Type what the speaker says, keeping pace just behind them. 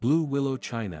Blue Willow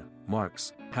China,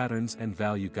 Marks, Patterns and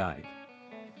Value Guide.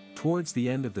 Towards the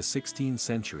end of the 16th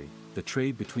century, the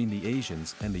trade between the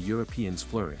Asians and the Europeans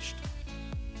flourished.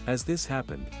 As this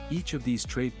happened, each of these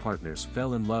trade partners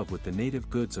fell in love with the native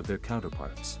goods of their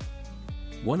counterparts.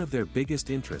 One of their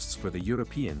biggest interests for the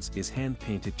Europeans is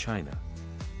hand-painted china.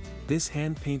 This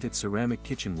hand-painted ceramic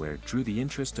kitchenware drew the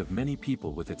interest of many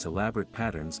people with its elaborate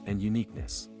patterns and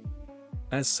uniqueness.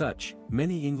 As such,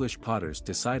 many English potters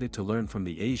decided to learn from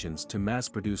the Asians to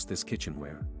mass-produce this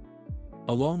kitchenware.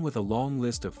 Along with a long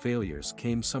list of failures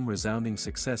came some resounding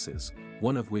successes,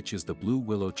 one of which is the Blue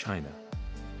Willow China.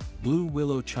 Blue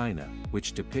Willow China,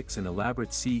 which depicts an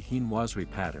elaborate sea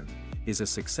chinoiserie pattern, is a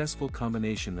successful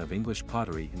combination of English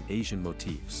pottery and Asian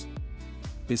motifs.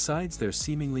 Besides their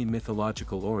seemingly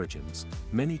mythological origins,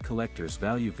 many collectors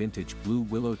value vintage Blue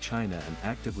Willow China and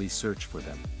actively search for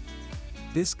them.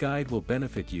 This guide will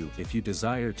benefit you if you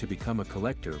desire to become a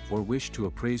collector or wish to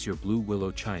appraise your Blue Willow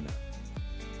China.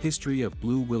 History of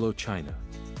Blue Willow China.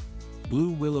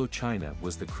 Blue Willow China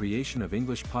was the creation of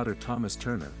English potter Thomas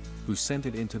Turner, who sent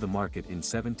it into the market in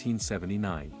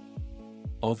 1779.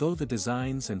 Although the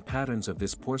designs and patterns of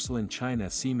this porcelain china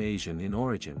seem Asian in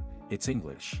origin, it's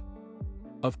English.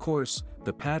 Of course,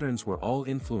 the patterns were all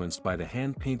influenced by the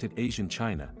hand-painted Asian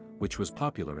china, which was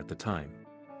popular at the time.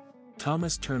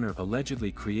 Thomas Turner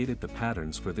allegedly created the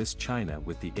patterns for this china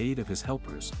with the aid of his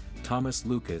helpers, Thomas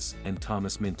Lucas and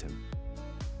Thomas Minton.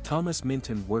 Thomas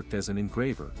Minton worked as an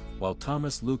engraver, while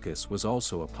Thomas Lucas was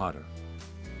also a potter.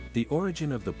 The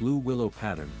origin of the Blue Willow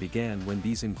pattern began when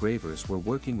these engravers were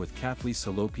working with Kafli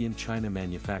Salopian China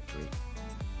Manufactory.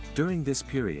 During this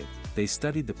period, they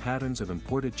studied the patterns of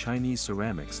imported Chinese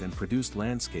ceramics and produced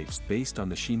landscapes based on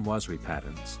the chinoiserie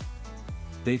patterns.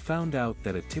 They found out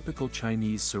that a typical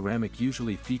Chinese ceramic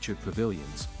usually featured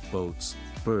pavilions, boats,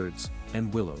 birds,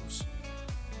 and willows.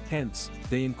 Hence,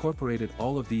 they incorporated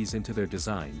all of these into their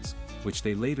designs, which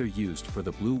they later used for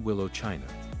the Blue Willow China.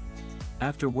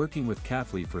 After working with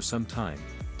Kafli for some time,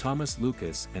 Thomas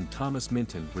Lucas and Thomas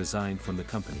Minton resigned from the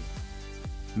company.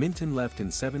 Minton left in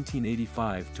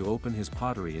 1785 to open his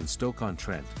pottery in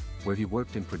Stoke-on-Trent, where he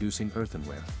worked in producing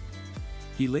earthenware.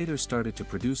 He later started to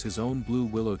produce his own Blue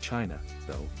Willow China,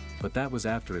 though, but that was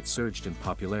after it surged in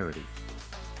popularity.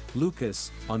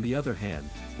 Lucas, on the other hand,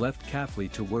 left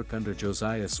Kafli to work under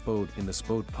Josiah Spode in the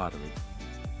Spode pottery.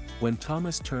 When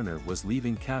Thomas Turner was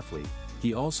leaving Kafli,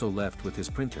 he also left with his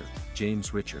printer,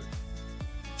 James Richard.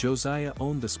 Josiah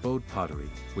owned the Spode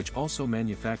pottery, which also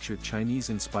manufactured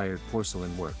Chinese-inspired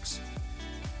porcelain works.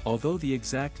 Although the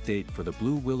exact date for the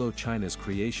Blue Willow China's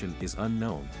creation is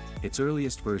unknown, its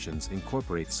earliest versions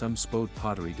incorporate some Spode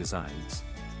pottery designs.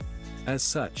 As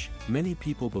such, many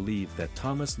people believe that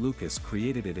Thomas Lucas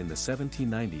created it in the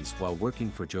 1790s while working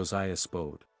for Josiah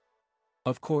Spode.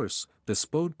 Of course, the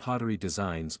Spode pottery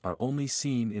designs are only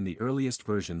seen in the earliest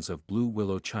versions of Blue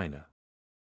Willow China.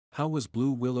 How was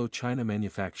Blue Willow China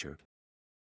manufactured?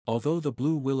 Although the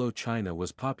Blue Willow China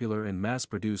was popular and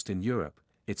mass-produced in Europe,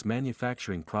 its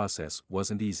manufacturing process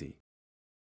wasn't easy.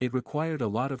 It required a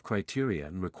lot of criteria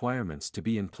and requirements to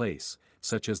be in place,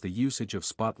 such as the usage of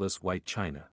spotless white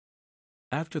china.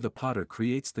 After the potter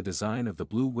creates the design of the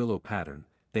Blue Willow pattern,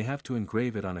 they have to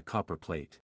engrave it on a copper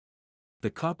plate.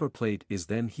 The copper plate is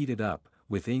then heated up,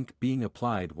 with ink being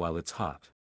applied while it's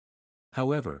hot.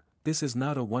 However, this is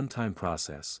not a one-time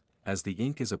process, as the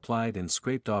ink is applied and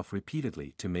scraped off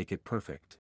repeatedly to make it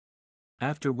perfect.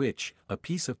 After which, a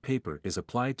piece of paper is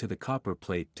applied to the copper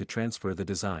plate to transfer the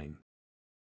design.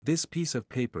 This piece of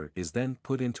paper is then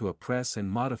put into a press and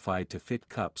modified to fit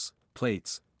cups,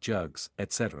 plates, jugs,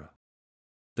 etc.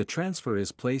 The transfer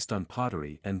is placed on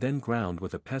pottery and then ground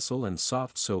with a pestle and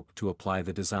soft soap to apply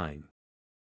the design.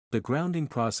 The grounding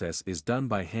process is done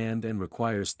by hand and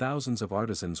requires thousands of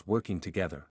artisans working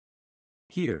together.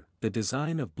 Here, the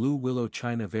design of Blue Willow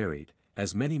China varied,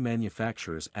 as many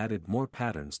manufacturers added more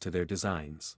patterns to their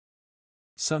designs.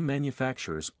 Some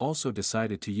manufacturers also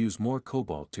decided to use more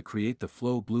cobalt to create the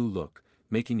flow blue look,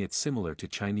 making it similar to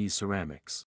Chinese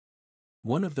ceramics.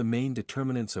 One of the main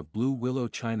determinants of Blue Willow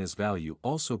China's value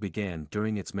also began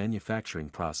during its manufacturing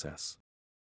process.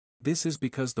 This is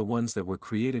because the ones that were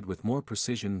created with more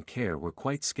precision and care were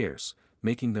quite scarce,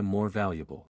 making them more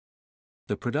valuable.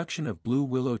 The production of Blue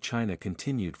Willow China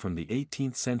continued from the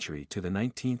 18th century to the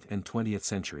 19th and 20th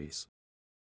centuries.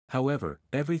 However,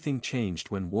 everything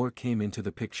changed when war came into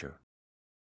the picture.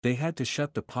 They had to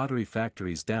shut the pottery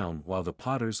factories down while the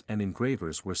potters and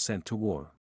engravers were sent to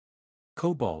war.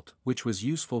 Cobalt, which was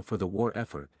useful for the war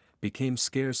effort, became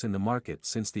scarce in the market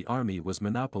since the army was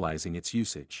monopolizing its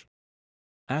usage.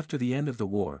 After the end of the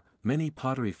war, many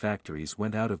pottery factories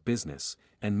went out of business,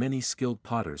 and many skilled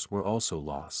potters were also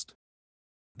lost.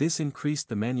 This increased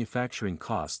the manufacturing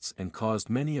costs and caused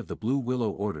many of the Blue Willow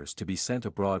orders to be sent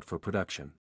abroad for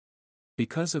production.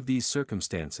 Because of these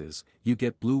circumstances, you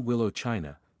get Blue Willow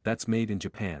china, that's made in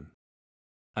Japan.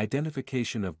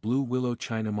 Identification of Blue Willow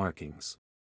china markings.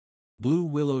 Blue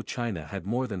Willow china had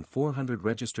more than 400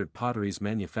 registered potteries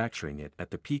manufacturing it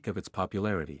at the peak of its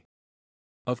popularity.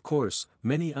 Of course,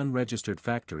 many unregistered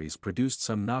factories produced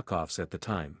some knockoffs at the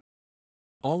time.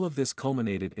 All of this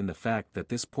culminated in the fact that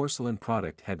this porcelain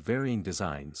product had varying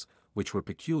designs, which were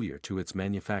peculiar to its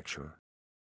manufacturer.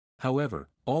 However,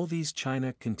 all these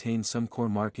china contain some core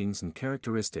markings and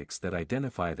characteristics that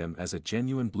identify them as a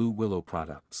genuine Blue Willow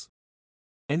products.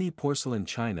 Any porcelain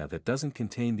china that doesn't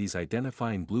contain these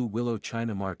identifying Blue Willow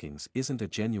china markings isn't a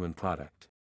genuine product.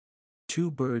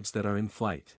 2 birds that are in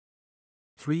flight.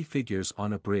 3 figures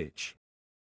on a bridge.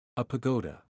 A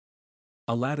pagoda.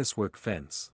 A latticework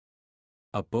fence.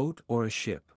 A boat or a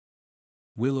ship.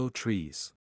 Willow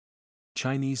trees.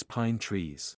 Chinese pine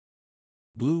trees.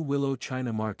 Blue Willow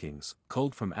china markings,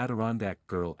 culled from Adirondack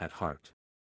Girl at Heart.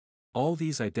 All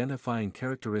these identifying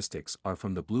characteristics are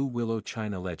from the Blue Willow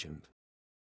china legend.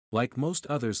 Like most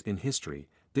others in history,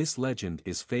 this legend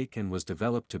is fake and was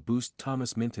developed to boost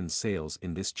Thomas Minton's sales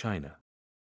in this china.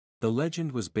 The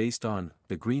legend was based on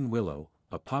The Green Willow,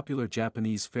 a popular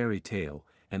Japanese fairy tale,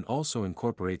 and also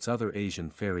incorporates other Asian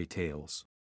fairy tales.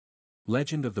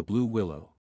 Legend of the Blue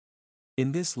Willow.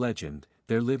 In this legend,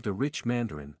 there lived a rich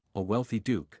mandarin, a wealthy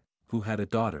duke, who had a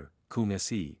daughter, Kung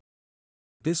Se.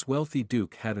 This wealthy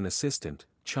duke had an assistant,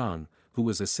 Chang, who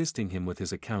was assisting him with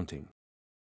his accounting.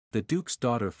 The duke's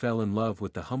daughter fell in love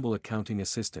with the humble accounting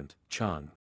assistant,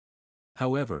 Chang.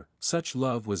 However, such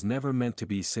love was never meant to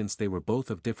be since they were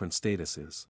both of different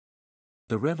statuses.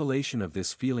 The revelation of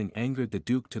this feeling angered the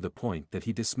duke to the point that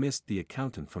he dismissed the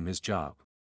accountant from his job.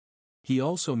 He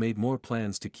also made more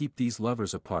plans to keep these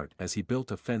lovers apart as he built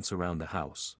a fence around the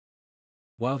house.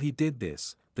 While he did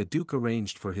this, the duke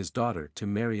arranged for his daughter to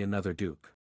marry another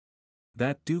duke.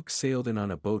 That duke sailed in on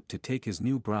a boat to take his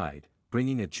new bride,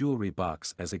 bringing a jewelry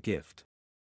box as a gift.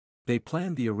 They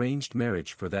planned the arranged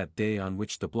marriage for that day on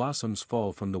which the blossoms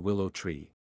fall from the willow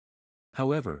tree.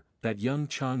 However, that young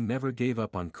Chang never gave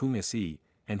up on Kung Se,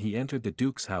 and he entered the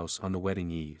duke's house on the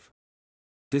wedding eve.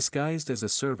 Disguised as a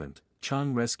servant,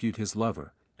 Chang rescued his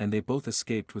lover, and they both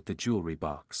escaped with the jewelry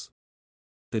box.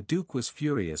 The duke was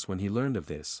furious when he learned of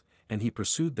this, and he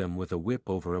pursued them with a whip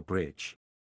over a bridge.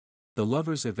 The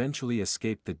lovers eventually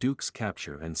escaped the duke's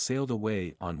capture and sailed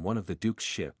away on one of the duke's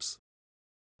ships.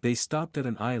 They stopped at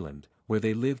an island, where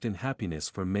they lived in happiness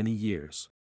for many years.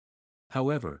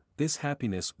 However, this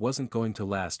happiness wasn't going to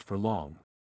last for long.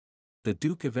 The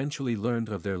duke eventually learned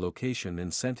of their location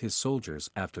and sent his soldiers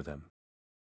after them.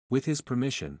 With his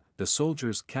permission, the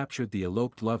soldiers captured the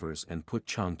eloped lovers and put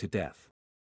Chang to death.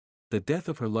 The death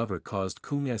of her lover caused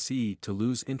Kung Se to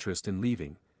lose interest in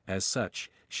leaving. As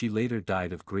such, she later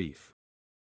died of grief.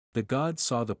 The gods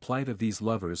saw the plight of these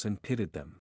lovers and pitied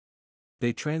them.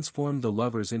 They transformed the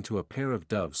lovers into a pair of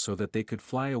doves so that they could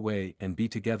fly away and be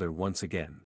together once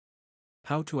again.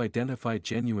 How to identify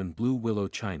genuine Blue Willow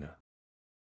china.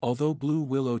 Although Blue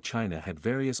Willow china had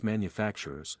various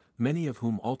manufacturers, many of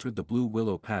whom altered the Blue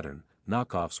Willow pattern,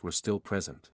 knockoffs were still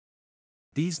present.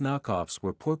 These knockoffs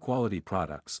were poor quality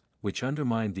products, which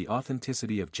undermined the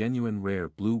authenticity of genuine rare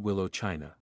Blue Willow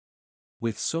china.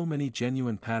 With so many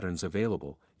genuine patterns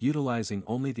available, utilizing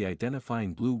only the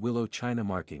identifying Blue Willow china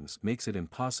markings makes it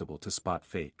impossible to spot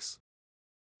fakes.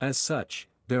 As such,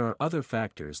 there are other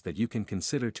factors that you can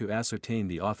consider to ascertain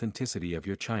the authenticity of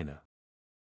your china.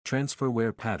 Transfer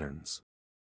wear patterns.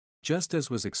 Just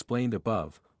as was explained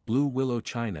above, Blue Willow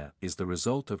china is the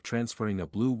result of transferring a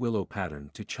Blue Willow pattern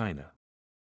to china.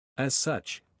 As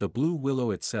such, the Blue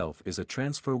Willow itself is a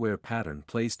transfer wear pattern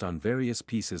placed on various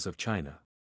pieces of china.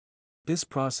 This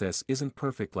process isn't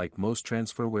perfect like most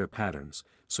transferware patterns,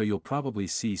 so you'll probably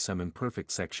see some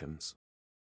imperfect sections.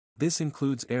 This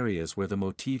includes areas where the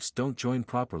motifs don't join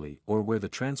properly or where the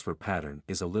transfer pattern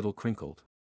is a little crinkled.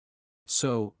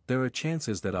 So, there are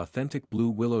chances that authentic Blue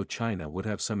Willow china would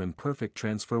have some imperfect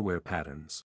transferware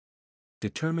patterns.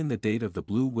 Determine the date of the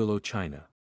Blue Willow china.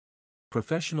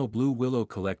 Professional Blue Willow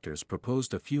collectors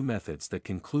proposed a few methods that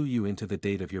can clue you into the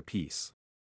date of your piece.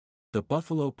 The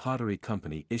Buffalo Pottery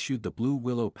Company issued the Blue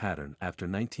Willow pattern after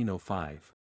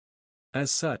 1905. As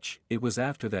such, it was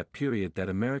after that period that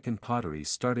American potteries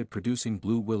started producing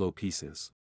Blue Willow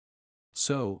pieces.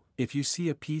 So, if you see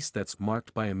a piece that's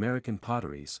marked by American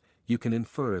potteries, you can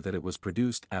infer that it was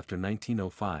produced after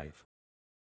 1905.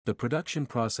 The production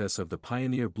process of the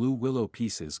pioneer Blue Willow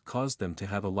pieces caused them to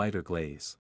have a lighter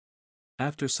glaze.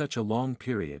 After such a long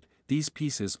period, these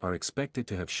pieces are expected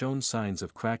to have shown signs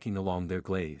of cracking along their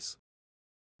glaze.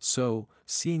 So,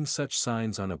 seeing such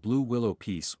signs on a Blue Willow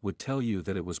piece would tell you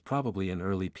that it was probably an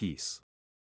early piece.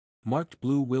 Marked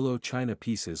Blue Willow china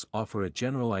pieces offer a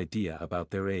general idea about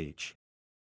their age.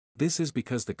 This is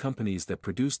because the companies that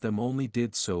produced them only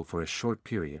did so for a short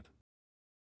period.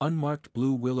 Unmarked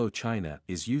Blue Willow china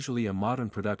is usually a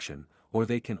modern production, or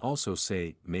they can also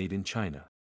say, made in China.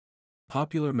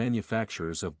 Popular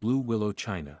manufacturers of Blue Willow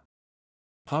china.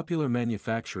 Popular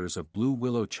manufacturers of Blue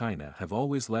Willow china have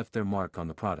always left their mark on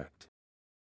the product.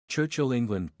 Churchill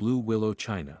England Blue Willow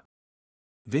china.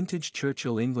 Vintage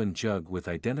Churchill England jug with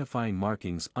identifying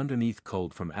markings underneath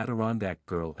culled from Adirondack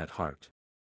Girl at heart.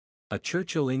 A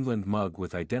Churchill England mug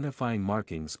with identifying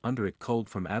markings under it culled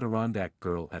from Adirondack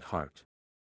Girl at heart.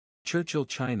 Churchill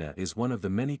China is one of the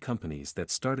many companies that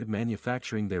started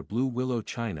manufacturing their Blue Willow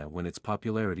china when its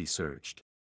popularity surged.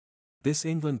 This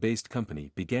England-based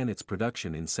company began its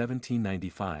production in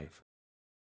 1795.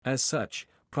 As such,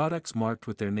 products marked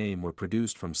with their name were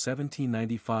produced from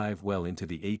 1795 well into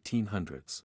the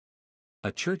 1800s.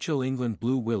 A Churchill England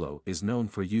Blue Willow is known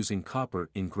for using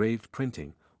copper engraved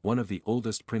printing, one of the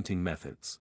oldest printing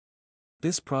methods.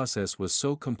 This process was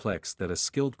so complex that a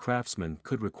skilled craftsman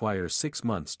could require 6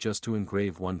 months just to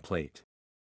engrave one plate.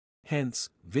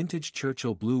 Hence, vintage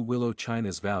Churchill Blue Willow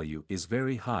china's value is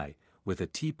very high, with a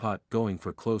teapot going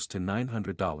for close to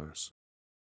 $900.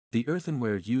 The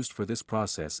earthenware used for this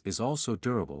process is also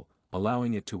durable,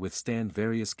 allowing it to withstand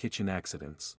various kitchen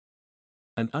accidents.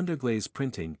 An underglaze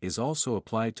printing is also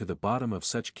applied to the bottom of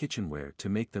such kitchenware to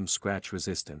make them scratch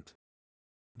resistant.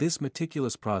 This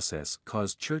meticulous process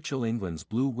caused Churchill England's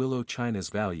Blue Willow china's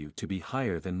value to be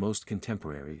higher than most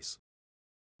contemporaries.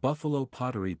 Buffalo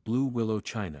Pottery Blue Willow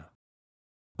china.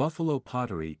 Buffalo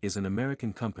Pottery is an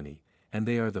American company, and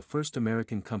they are the first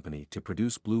American company to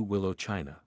produce Blue Willow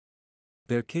china.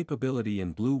 Their capability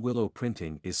in Blue Willow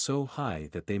printing is so high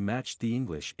that they matched the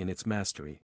English in its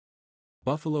mastery.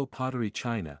 Buffalo Pottery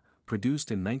china,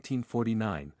 produced in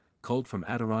 1949, culled from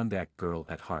Adirondack Girl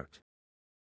at heart.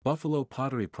 Buffalo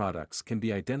Pottery products can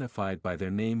be identified by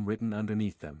their name written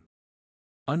underneath them.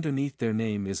 Underneath their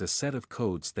name is a set of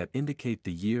codes that indicate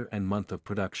the year and month of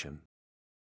production.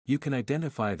 You can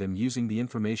identify them using the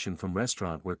information from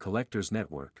Restaurantware Collectors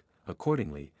Network.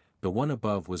 Accordingly, the one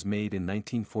above was made in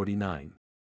 1949.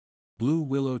 Blue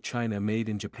Willow china made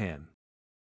in Japan.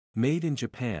 Made in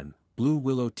Japan, Blue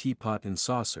Willow teapot and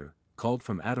saucer, culled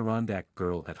from Adirondack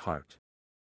Girl at heart.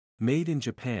 Made in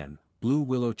Japan, Blue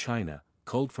Willow china,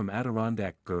 culled from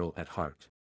Adirondack Girl at heart.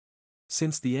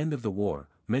 Since the end of the war,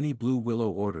 many Blue Willow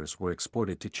orders were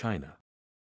exported to China.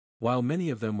 While many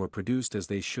of them were produced as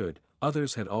they should,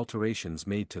 others had alterations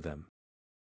made to them.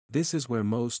 This is where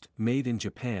most made in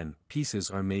Japan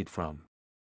pieces are made from.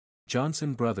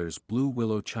 Johnson Brothers Blue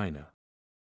Willow china.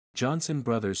 Johnson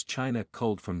Brothers china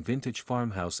culled from vintage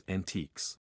farmhouse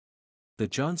antiques. The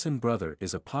Johnson Brother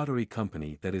is a pottery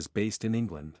company that is based in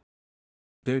England.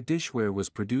 Their dishware was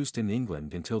produced in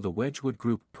England until the Wedgwood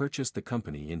Group purchased the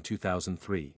company in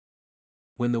 2003.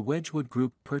 When the Wedgwood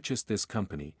Group purchased this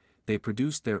company, they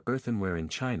produced their earthenware in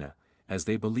China, as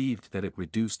they believed that it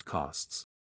reduced costs.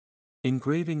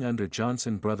 Engraving under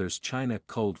Johnson Brothers china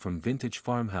culled from vintage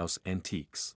farmhouse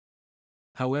antiques.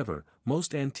 However,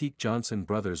 most antique Johnson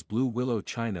Brothers Blue Willow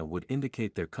china would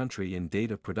indicate their country and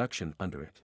date of production under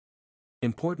it.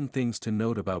 Important things to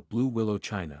note about Blue Willow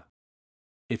china.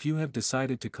 If you have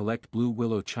decided to collect Blue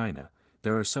Willow china,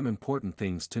 there are some important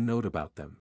things to note about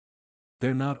them.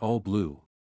 They're not all blue.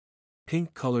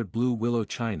 Pink-colored Blue Willow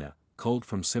china, culled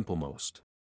from Simplemost.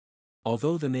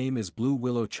 Although the name is Blue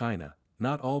Willow china,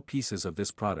 not all pieces of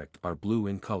this product are blue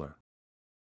in color.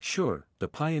 Sure, the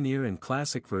Pioneer and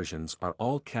Classic versions are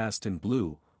all cast in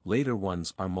blue, later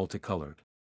ones are multicolored.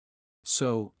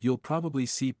 So, you'll probably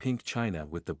see pink china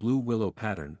with the Blue Willow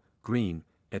pattern, green,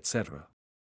 etc.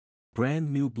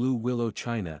 Brand new Blue Willow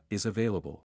china is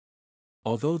available.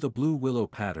 Although the Blue Willow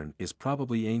pattern is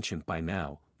probably ancient by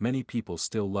now, many people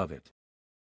still love it.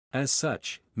 As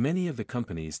such, many of the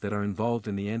companies that are involved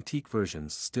in the antique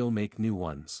versions still make new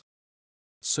ones.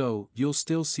 So, you'll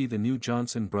still see the new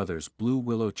Johnson Brothers Blue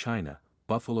Willow china,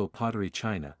 Buffalo Pottery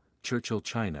china, Churchill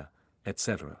china,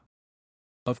 etc.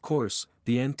 Of course,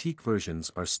 the antique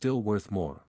versions are still worth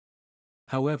more.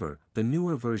 However, the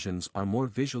newer versions are more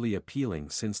visually appealing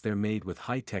since they're made with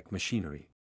high-tech machinery.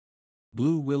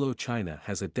 Blue Willow china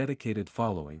has a dedicated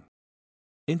following.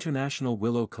 International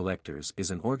Willow Collectors is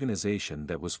an organization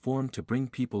that was formed to bring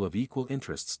people of equal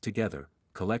interests together,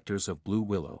 collectors of Blue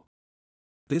Willow.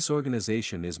 This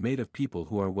organization is made of people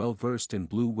who are well versed in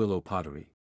blue willow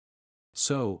pottery.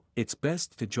 So, it's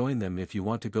best to join them if you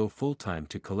want to go full-time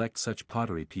to collect such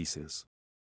pottery pieces.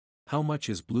 How much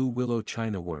is blue willow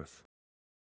china worth?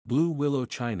 Blue willow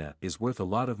china is worth a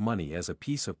lot of money as a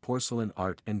piece of porcelain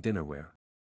art and dinnerware.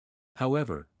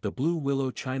 However, the blue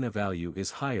willow china value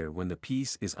is higher when the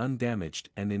piece is undamaged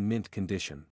and in mint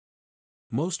condition.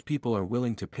 Most people are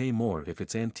willing to pay more if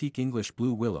it's antique English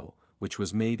blue willow, which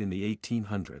was made in the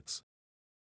 1800s.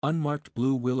 Unmarked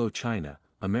blue willow china,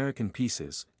 American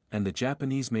pieces, and the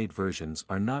Japanese-made versions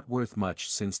are not worth much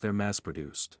since they're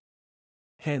mass-produced.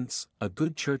 Hence, a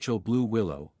good Churchill blue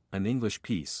willow, an English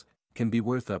piece, can be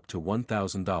worth up to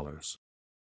 $1,000.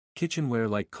 Kitchenware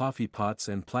like coffee pots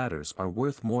and platters are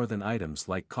worth more than items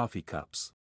like coffee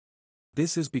cups.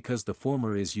 This is because the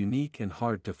former is unique and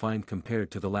hard to find compared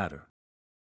to the latter.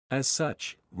 As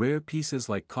such, rare pieces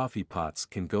like coffee pots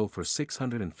can go for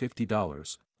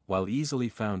 $650, while easily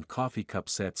found coffee cup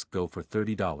sets go for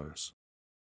 $30.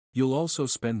 You'll also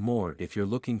spend more if you're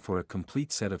looking for a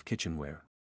complete set of kitchenware.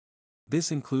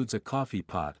 This includes a coffee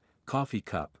pot, coffee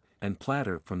cup, and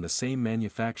platter from the same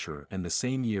manufacturer and the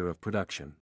same year of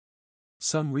production.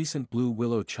 Some recent blue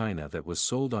willow china that was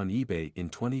sold on eBay in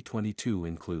 2022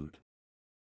 include: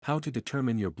 how to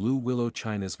determine your blue willow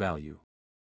china's value.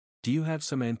 Do you have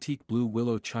some antique blue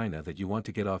willow china that you want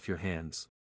to get off your hands?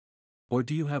 Or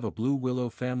do you have a blue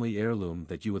willow family heirloom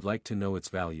that you would like to know its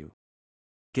value?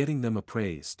 Getting them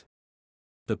appraised.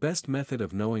 The best method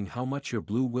of knowing how much your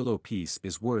blue willow piece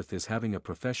is worth is having a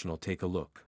professional take a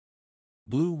look.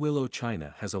 Blue willow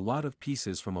china has a lot of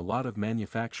pieces from a lot of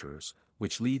manufacturers,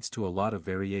 which leads to a lot of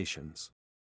variations.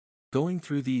 Going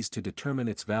through these to determine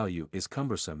its value is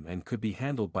cumbersome and could be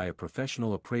handled by a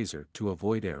professional appraiser to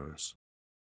avoid errors.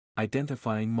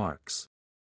 Identifying marks.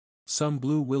 Some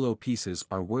blue willow pieces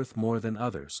are worth more than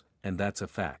others, and that's a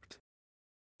fact.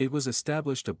 It was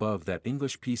established above that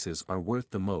English pieces are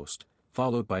worth the most,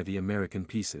 followed by the American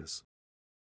pieces.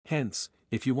 Hence,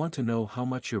 if you want to know how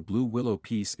much your blue willow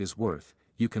piece is worth,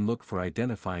 you can look for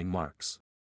identifying marks.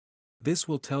 This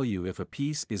will tell you if a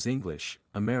piece is English,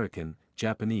 American,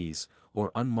 Japanese,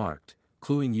 or unmarked,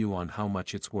 cluing you on how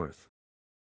much it's worth.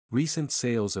 Recent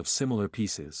sales of similar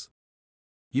pieces.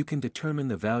 You can determine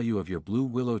the value of your blue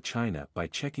willow china by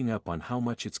checking up on how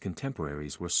much its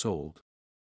contemporaries were sold.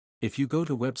 If you go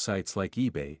to websites like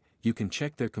eBay, you can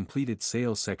check their completed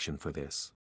sales section for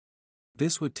this.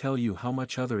 This would tell you how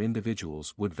much other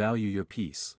individuals would value your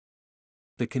piece.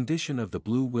 The condition of the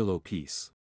blue willow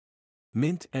piece.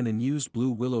 Mint and unused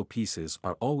blue willow pieces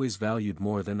are always valued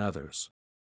more than others.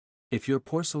 If your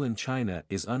porcelain china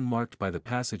is unmarked by the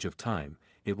passage of time,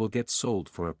 it will get sold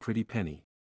for a pretty penny.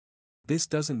 This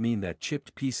doesn't mean that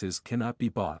chipped pieces cannot be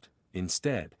bought,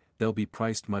 instead, they'll be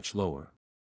priced much lower.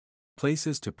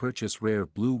 Places to purchase rare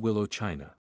blue willow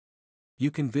china. You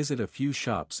can visit a few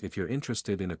shops if you're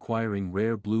interested in acquiring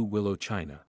rare blue willow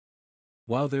china.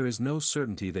 While there is no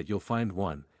certainty that you'll find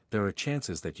one, there are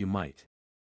chances that you might.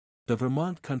 The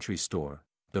Vermont Country Store.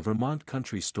 The Vermont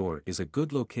Country Store is a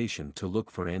good location to look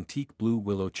for antique blue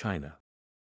willow china.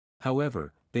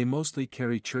 However, they mostly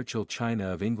carry Churchill china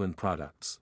of England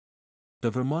products. The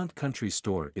Vermont Country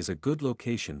Store is a good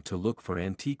location to look for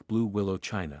antique blue willow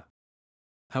china.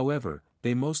 However,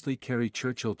 they mostly carry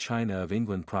Churchill china of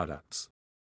England products.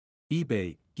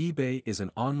 eBay. eBay is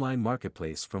an online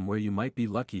marketplace from where you might be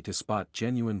lucky to spot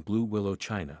genuine blue willow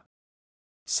china.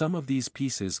 Some of these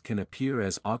pieces can appear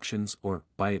as auctions or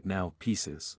buy it now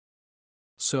pieces.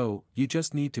 So, you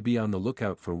just need to be on the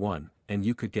lookout for one, and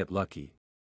you could get lucky.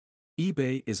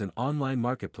 eBay is an online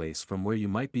marketplace from where you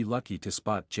might be lucky to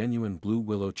spot genuine blue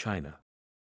willow china.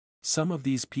 Some of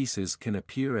these pieces can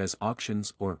appear as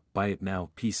auctions or buy it now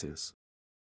pieces.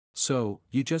 So,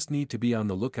 you just need to be on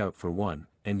the lookout for one,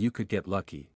 and you could get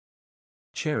lucky.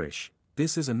 Cherish.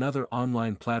 This is another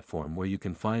online platform where you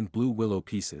can find blue willow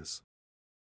pieces.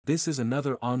 This is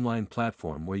another online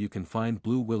platform where you can find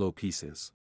blue willow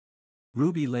pieces.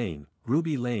 Ruby Lane.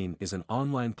 Ruby Lane is an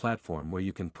online platform where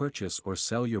you can purchase or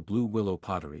sell your blue willow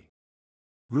pottery.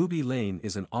 Ruby Lane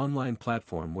is an online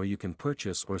platform where you can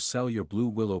purchase or sell your blue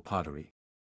willow pottery.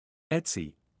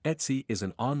 Etsy. Etsy is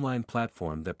an online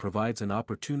platform that provides an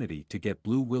opportunity to get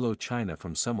blue willow china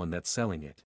from someone that's selling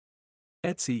it.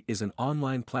 Etsy is an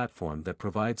online platform that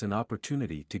provides an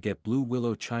opportunity to get blue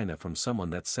willow china from someone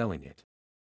that's selling it.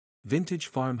 Vintage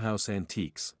Farmhouse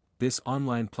Antiques. This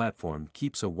online platform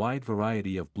keeps a wide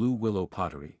variety of blue willow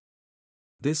pottery.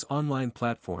 This online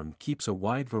platform keeps a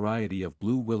wide variety of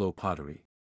blue willow pottery.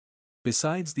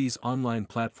 Besides these online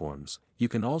platforms, you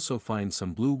can also find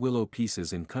some blue willow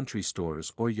pieces in country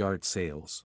stores or yard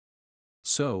sales.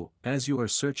 So, as you are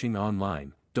searching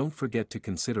online, don't forget to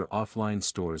consider offline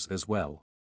stores as well.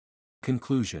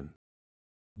 Conclusion.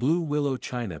 Blue Willow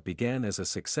china began as a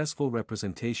successful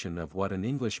representation of what an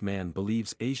Englishman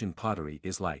believes Asian pottery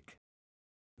is like.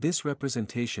 This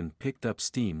representation picked up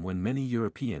steam when many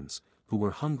Europeans, who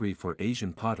were hungry for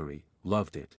Asian pottery,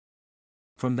 loved it.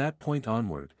 From that point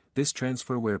onward, this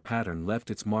transferware pattern left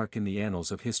its mark in the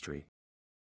annals of history.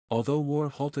 Although war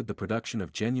halted the production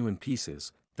of genuine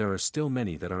pieces, there are still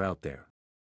many that are out there.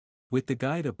 With the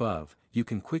guide above, you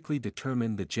can quickly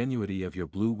determine the genuinity of your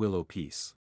Blue Willow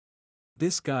piece.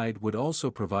 This guide would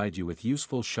also provide you with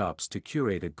useful shops to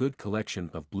curate a good collection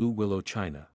of Blue Willow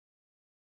china.